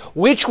choose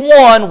which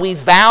one we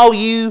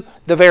value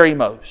the very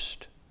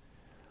most.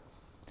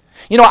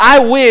 You know, I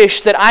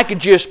wish that I could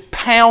just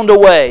pound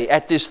away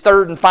at this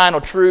third and final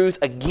truth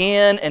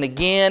again and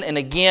again and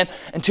again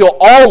until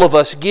all of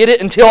us get it,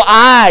 until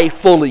I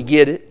fully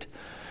get it.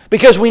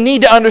 Because we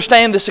need to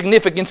understand the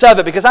significance of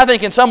it. Because I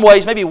think in some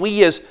ways, maybe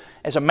we as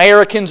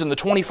Americans in the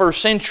 21st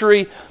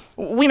century,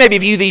 we maybe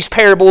view these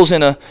parables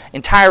in an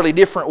entirely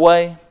different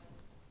way.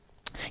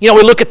 We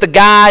look at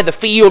the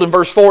field in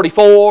verse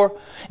 44,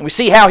 and we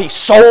see how he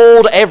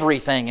sold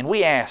everything. And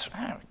we ask,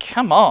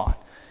 come on,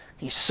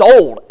 he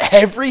sold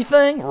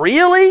everything?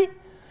 Really?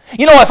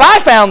 If I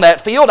found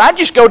that field, I'd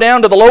just go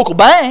down to the local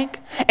bank,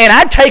 and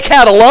I'd take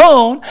out a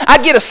loan.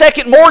 I'd get a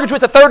second mortgage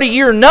with a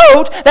 30-year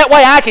note. That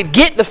way I could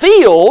get the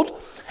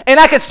field, and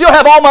I could still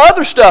have all my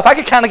other stuff. I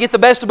could kind of get the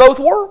best of both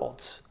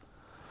worlds.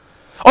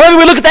 Or maybe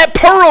we look at that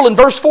pearl in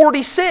verse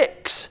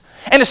 46.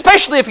 And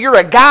especially if you're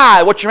a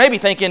guy, what you may be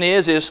thinking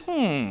is,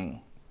 I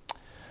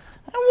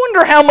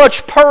wonder how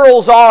much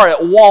pearls are at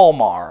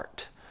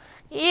Walmart.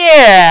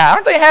 Yeah,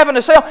 aren't they having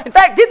a sale? In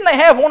fact, didn't they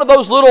have one of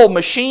those little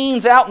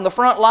machines out in the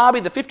front lobby,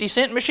 the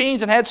 50-cent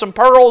machines, and had some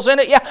pearls in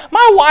it? Yeah,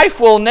 my wife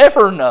will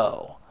never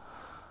know.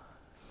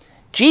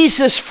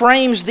 Jesus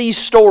frames these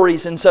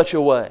stories in such a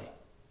way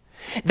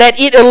that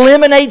it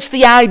eliminates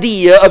the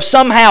idea of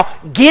somehow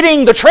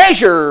getting the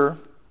treasure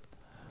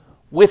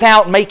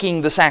without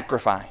making the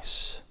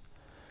sacrifice.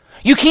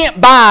 You can't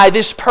buy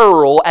this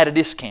pearl at a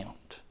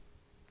discount.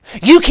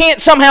 You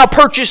can't somehow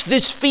purchase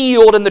this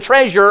field and the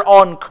treasure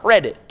on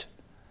credit.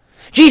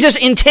 Jesus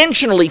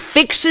intentionally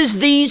fixes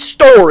these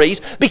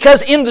stories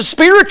because in the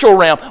spiritual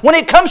realm, when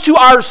it comes to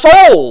our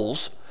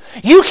souls,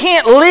 you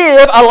can't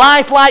live a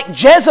life like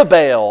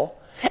Jezebel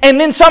and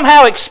then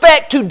somehow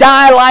expect to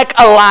die like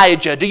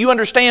Elijah. Do you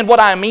understand what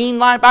I mean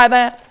by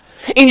that?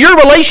 In your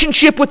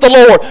relationship with the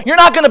Lord, you're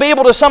not going to be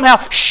able to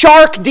somehow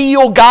shark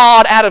deal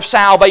God out of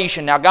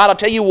salvation. Now, God, I'll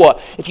tell you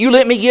what, if you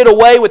let me get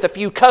away with a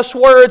few cuss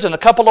words and a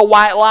couple of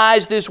white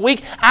lies this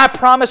week, I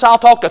promise I'll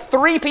talk to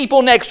 3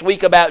 people next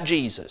week about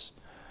Jesus.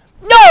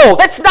 No,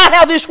 that's not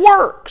how this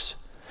works.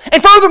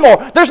 And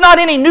furthermore, there's not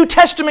any New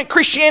Testament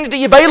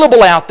Christianity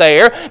available out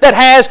there that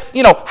has,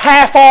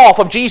 half off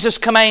of Jesus'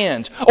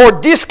 commands or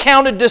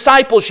discounted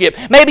discipleship,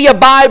 maybe a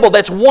Bible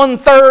that's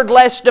 1/3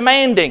 less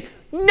demanding.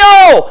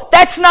 No,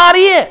 that's not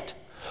it.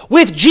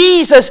 With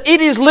Jesus, it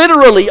is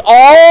literally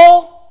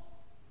all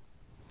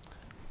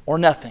or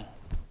nothing.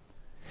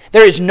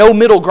 There is no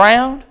middle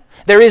ground.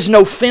 There is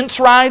no fence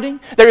riding.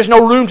 There is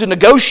no room to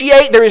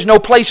negotiate. There is no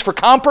place for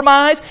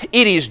compromise.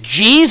 It is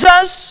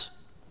Jesus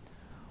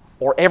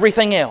or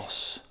everything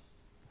else.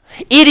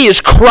 It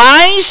is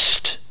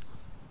Christ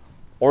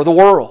or the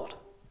world.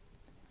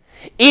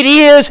 It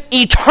is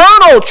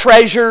eternal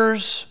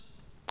treasures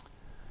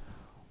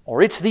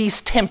or it's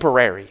these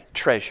temporary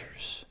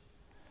treasures.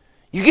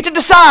 You get to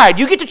decide.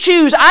 You get to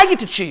choose. I get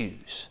to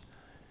choose.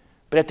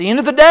 But at the end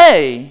of the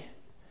day,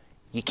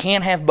 you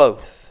can't have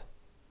both.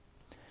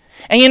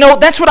 And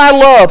that's what I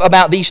love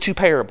about these 2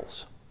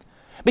 parables.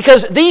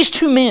 Because these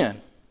 2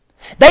 men,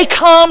 they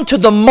come to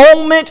the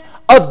moment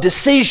of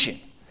decision.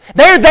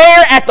 They're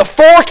there at the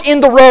fork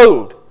in the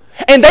road.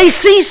 And they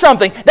see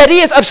something that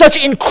is of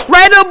such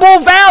incredible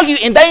value.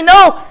 And they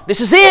know,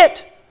 this is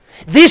it.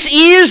 This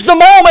is the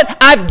moment.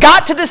 I've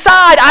got to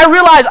decide. I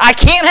realize I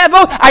can't have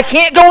both. I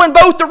can't go in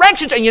both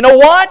directions. And you know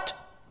what?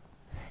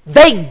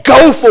 They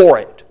go for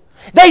it.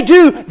 They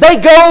do. They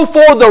go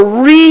for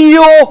the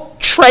real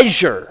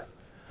treasure.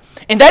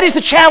 And that is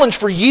the challenge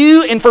for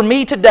you and for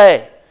me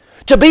today.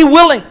 To be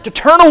willing to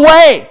turn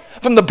away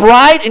from the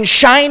bright and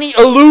shiny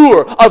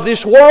allure of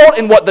this world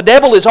and what the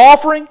devil is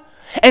offering.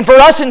 And for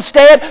us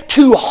instead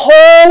to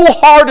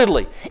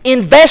wholeheartedly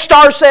invest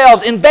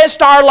ourselves,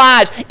 invest our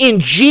lives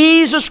in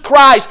Jesus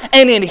Christ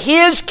and in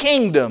His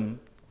kingdom.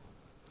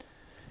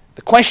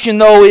 The question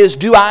though is,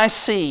 do I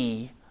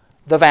see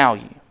the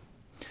value?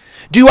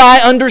 Do I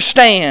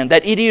understand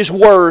that it is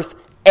worth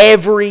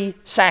every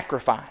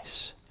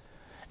sacrifice?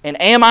 And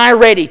am I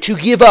ready to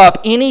give up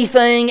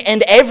anything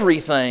and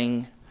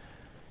everything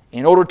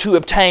in order to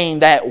obtain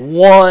that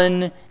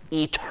one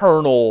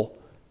eternal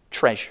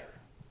treasure?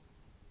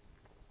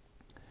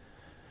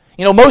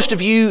 Most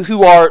of you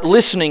who are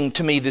listening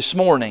to me this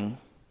morning,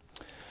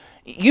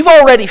 you've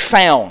already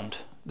found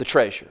the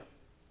treasure.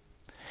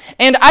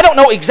 And I don't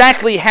know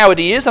exactly how it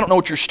is. I don't know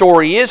what your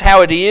story is,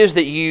 how it is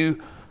that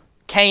you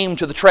came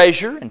to the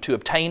treasure and to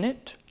obtain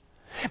it.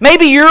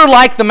 Maybe you're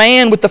like the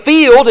man with the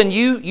field and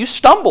you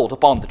stumbled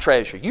upon the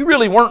treasure. You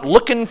really weren't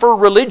looking for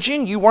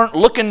religion. You weren't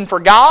looking for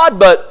God,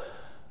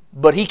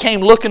 but He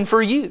came looking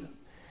for you.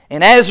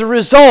 And as a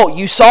result,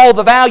 you saw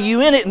the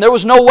value in it and there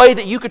was no way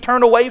that you could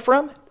turn away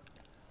from it.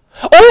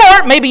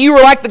 Or maybe you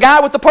were like the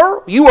guy with the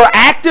pearl. You were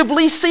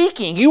actively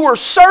seeking. You were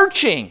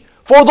searching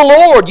for the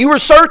Lord. You were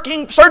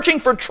searching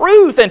for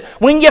truth. And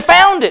when you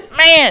found it,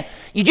 man,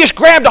 you just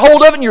grabbed a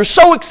hold of it and you're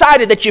so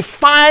excited that you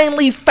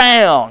finally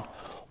found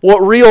what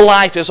real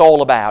life is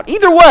all about.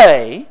 Either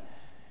way,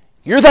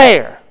 you're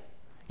there.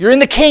 You're in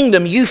the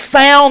kingdom. You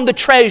found the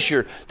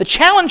treasure. The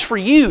challenge for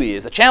you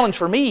is, the challenge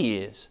for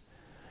me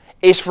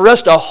is for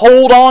us to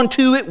hold on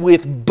to it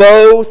with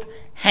both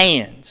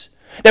hands.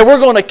 That we're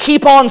going to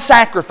keep on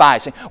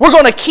sacrificing. We're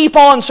going to keep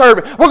on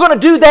serving. We're going to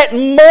do that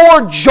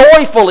more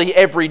joyfully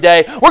every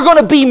day. We're going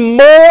to be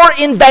more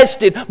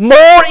invested,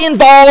 more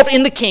involved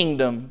in the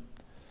kingdom,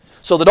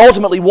 so that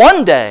ultimately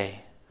one day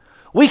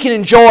we can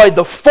enjoy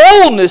the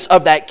fullness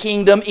of that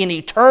kingdom in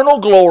eternal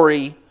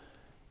glory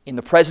in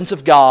the presence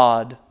of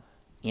God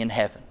in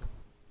heaven.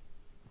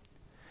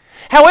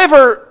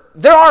 However,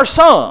 there are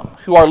some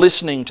who are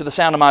listening to the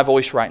sound of my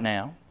voice right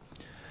now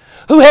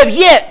who have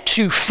yet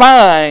to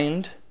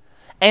find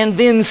and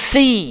then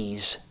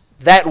seize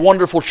that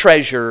wonderful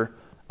treasure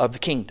of the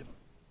kingdom.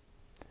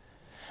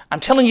 I'm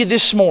telling you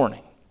this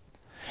morning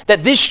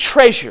that this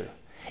treasure,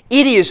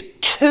 it is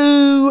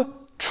too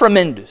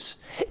tremendous.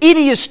 It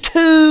is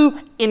too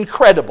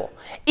incredible.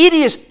 It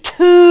is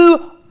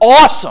too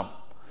awesome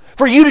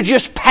for you to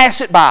just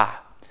pass it by.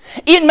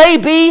 It may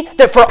be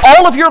that for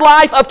all of your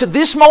life up to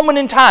this moment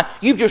in time,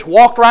 you've just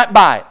walked right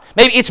by it.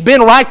 Maybe it's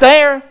been right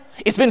there.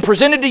 It's been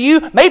presented to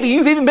you. Maybe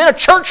you've even been a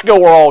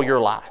churchgoer all your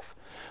life.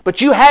 But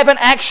you haven't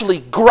actually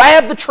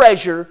grabbed the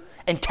treasure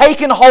and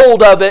taken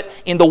hold of it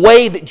in the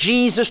way that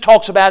Jesus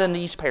talks about in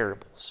these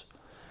parables.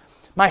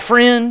 My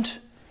friend,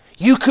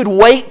 you could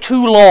wait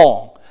too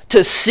long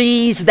to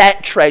seize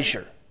that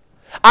treasure.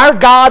 Our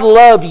God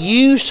loved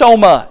you so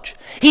much.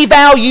 He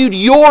valued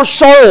your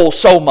soul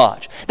so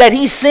much that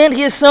He sent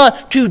His Son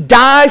to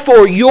die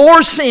for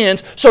your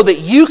sins so that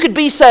you could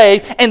be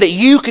saved and that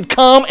you could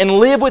come and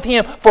live with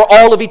Him for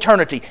all of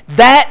eternity.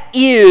 That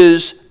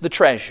is the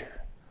treasure.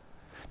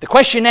 The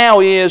question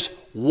now is,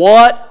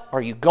 what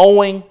are you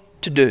going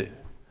to do?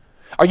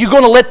 Are you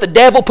going to let the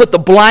devil put the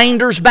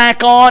blinders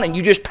back on and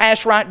you just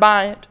pass right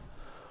by it?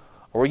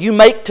 Or you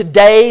make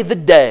today the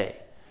day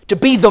to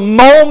be the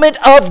moment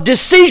of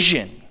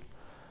decision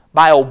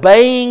by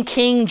obeying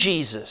King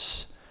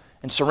Jesus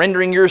and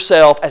surrendering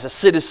yourself as a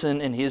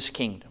citizen in His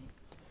kingdom?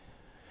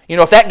 You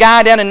know, if that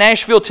guy down in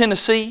Nashville,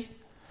 Tennessee,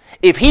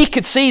 if he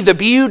could see the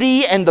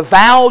beauty and the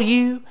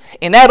value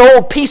in that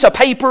old piece of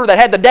paper that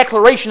had the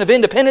Declaration of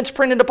Independence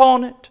printed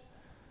upon it,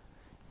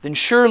 then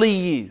surely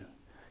you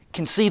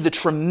can see the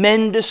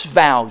tremendous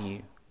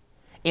value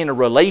in a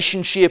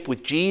relationship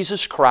with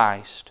Jesus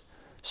Christ,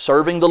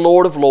 serving the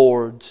Lord of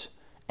Lords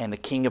and the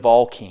King of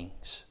all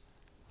kings.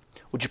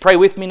 Would you pray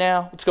with me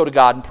now? Let's go to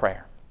God in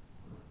prayer.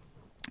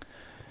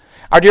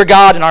 Our dear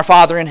God and our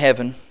Father in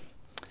heaven,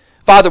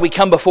 Father, we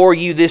come before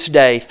You this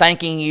day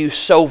thanking You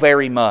so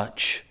very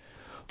much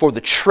for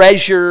the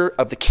treasure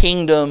of the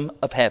kingdom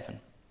of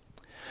heaven.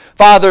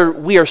 Father,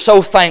 we are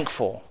so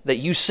thankful that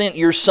You sent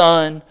Your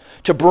Son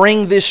to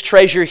bring this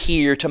treasure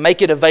here, to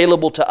make it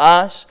available to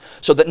us,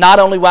 so that not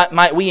only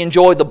might we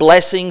enjoy the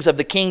blessings of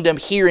the kingdom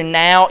here and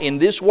now in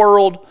this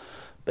world,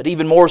 but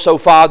even more so,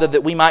 Father,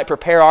 that we might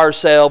prepare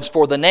ourselves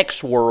for the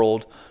next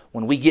world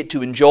when we get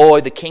to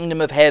enjoy the kingdom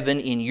of heaven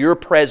in Your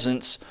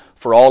presence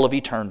for all of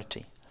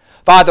eternity.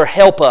 Father,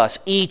 help us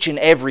each and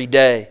every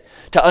day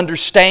to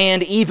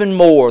understand even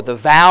more the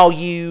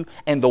value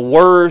and the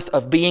worth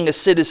of being a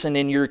citizen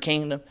in Your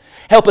kingdom.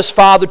 Help us,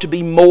 Father, to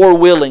be more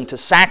willing to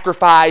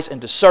sacrifice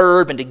and to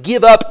serve and to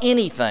give up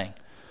anything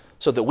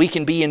so that we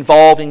can be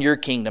involved in Your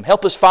kingdom.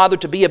 Help us, Father,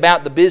 to be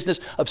about the business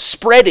of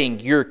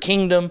spreading Your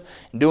kingdom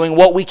and doing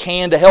what we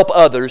can to help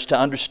others to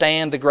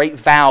understand the great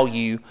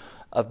value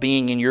of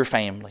being in Your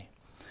family.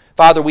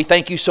 Father, we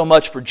thank You so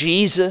much for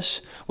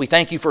Jesus. We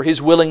thank You for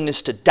His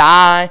willingness to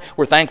die.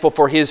 We're thankful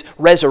for His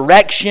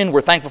resurrection.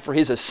 We're thankful for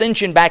His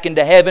ascension back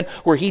into heaven,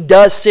 where He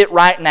does sit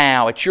right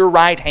now at Your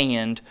right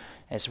hand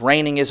as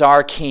reigning as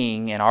our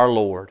King and our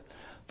Lord.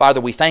 Father,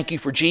 we thank You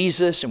for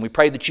Jesus, and we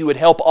pray that You would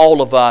help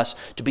all of us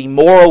to be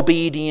more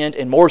obedient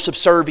and more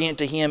subservient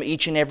to Him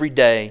each and every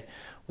day.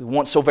 We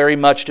want so very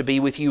much to be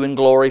with You in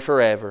glory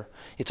forever.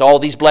 It's all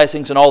these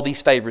blessings and all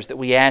these favors that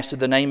we ask through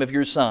the name of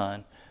Your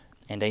Son,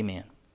 and amen.